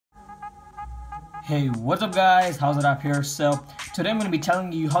Hey, what's up guys, how's it up here? So today I'm going to be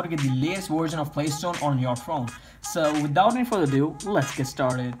telling you how to get the latest version of Play Store on your phone. So without any further ado, let's get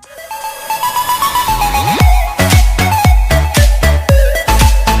started.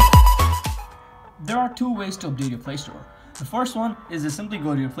 There are two ways to update your Play Store. The first one is to simply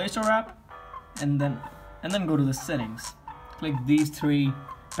go to your Play Store app and then go to the settings. Click these three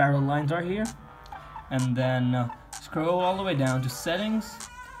parallel lines right here and then scroll all the way down to settings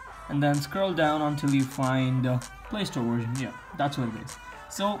and then scroll down until you find Play Store version. Yeah, that's what it is.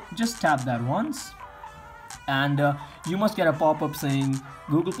 So just tap that once and you must get a pop-up saying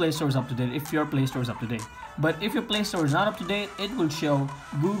Google Play Store is up to date if your Play Store is up to date. But if your Play Store is not up to date, it will show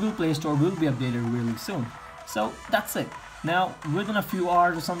Google Play Store will be updated really soon. So that's it. Now within a few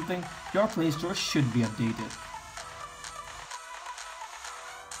hours or something, your Play Store should be updated.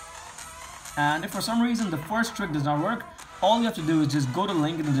 And if for some reason the first trick does not work, all you have to do is just go to the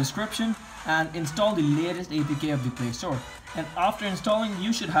link in the description and install the latest APK of the Play Store. And after installing,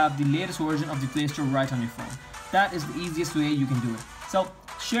 you should have the latest version of the Play Store right on your phone. That is the easiest way you can do it. So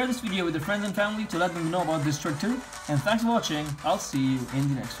share this video with your friends and family to let them know about this trick too. And thanks for watching. I'll see you in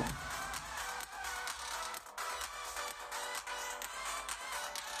the next one.